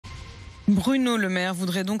Bruno Le Maire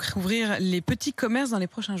voudrait donc rouvrir les petits commerces dans les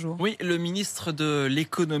prochains jours. Oui, le ministre de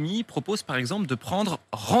l'économie propose par exemple de prendre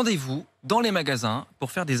rendez-vous dans les magasins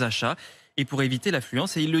pour faire des achats et pour éviter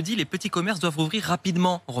l'affluence. Et il le dit, les petits commerces doivent rouvrir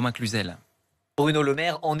rapidement, Romain Cluzel. Bruno Le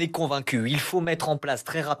Maire en est convaincu. Il faut mettre en place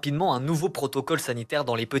très rapidement un nouveau protocole sanitaire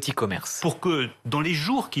dans les petits commerces. Pour que dans les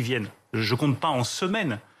jours qui viennent, je ne compte pas en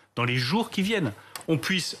semaines, dans les jours qui viennent, on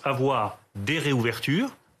puisse avoir des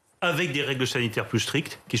réouvertures avec des règles sanitaires plus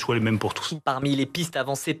strictes qui soient les mêmes pour tous. Parmi les pistes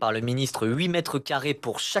avancées par le ministre, 8 mètres carrés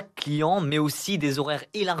pour chaque client, mais aussi des horaires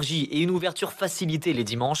élargis et une ouverture facilitée les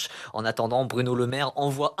dimanches. En attendant, Bruno Le Maire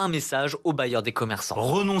envoie un message aux bailleurs des commerçants.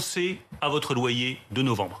 Renoncez à votre loyer de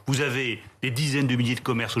novembre. Vous avez des dizaines de milliers de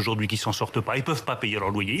commerces aujourd'hui qui s'en sortent pas. Ils ne peuvent pas payer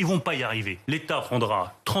leur loyer. Ils ne vont pas y arriver. L'État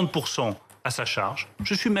prendra 30% à sa charge.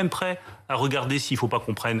 Je suis même prêt à regarder s'il ne faut pas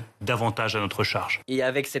qu'on prenne davantage à notre charge. Et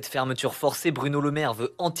avec cette fermeture forcée, Bruno Le Maire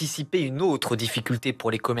veut anticiper une autre difficulté pour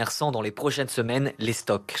les commerçants dans les prochaines semaines, les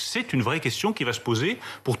stocks. C'est une vraie question qui va se poser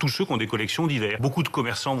pour tous ceux qui ont des collections d'hiver. Beaucoup de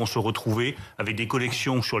commerçants vont se retrouver avec des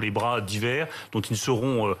collections sur les bras d'hiver dont ils ne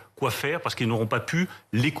sauront quoi faire parce qu'ils n'auront pas pu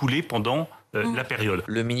l'écouler pendant la période.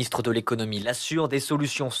 Le ministre de l'économie l'assure, des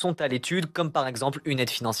solutions sont à l'étude, comme par exemple une aide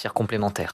financière complémentaire.